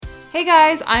Hey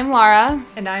guys, I'm Laura.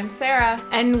 And I'm Sarah.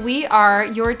 And we are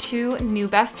your two new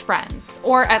best friends,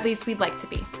 or at least we'd like to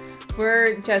be.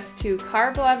 We're just two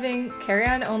carb-loving,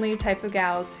 carry-on-only type of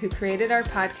gals who created our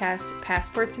podcast,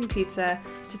 Passports and Pizza,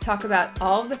 to talk about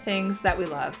all of the things that we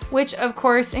love. Which, of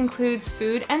course, includes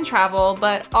food and travel,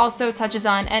 but also touches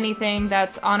on anything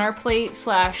that's on our plate /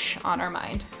 on our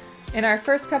mind. In our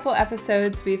first couple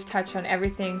episodes, we've touched on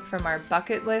everything from our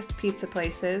bucket list pizza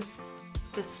places,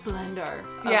 the splendor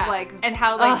of and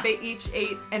how they each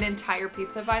ate an entire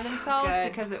pizza by So themselves good.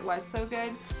 because it was so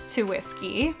good. to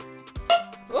whiskey,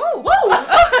 Whoa!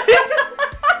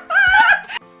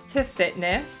 To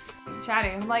fitness.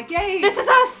 Chatting. I'm like, yay! this is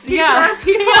us! These are our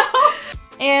people.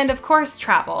 And of course,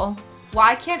 travel.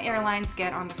 Why can't airlines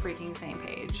get on the freaking same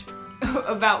page?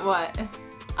 About what?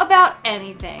 About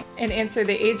anything. And answer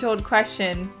the age-old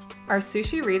question, are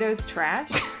sushi Ritos trash?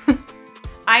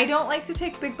 I don't like to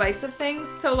take big bites of things,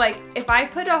 so like if I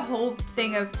put a whole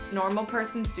thing of normal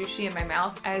person sushi in my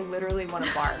mouth, I literally want to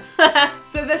barf.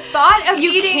 So the thought of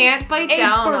You eating can't bite a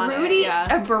down on it, baruti,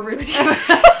 yeah. a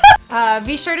baruti.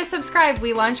 Be sure to subscribe.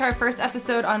 We launch our first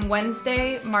episode on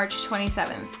Wednesday, March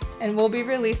 27th. And we'll be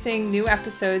releasing new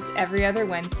episodes every other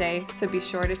Wednesday, so be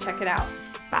sure to check it out.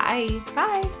 Bye.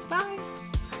 Bye. Bye.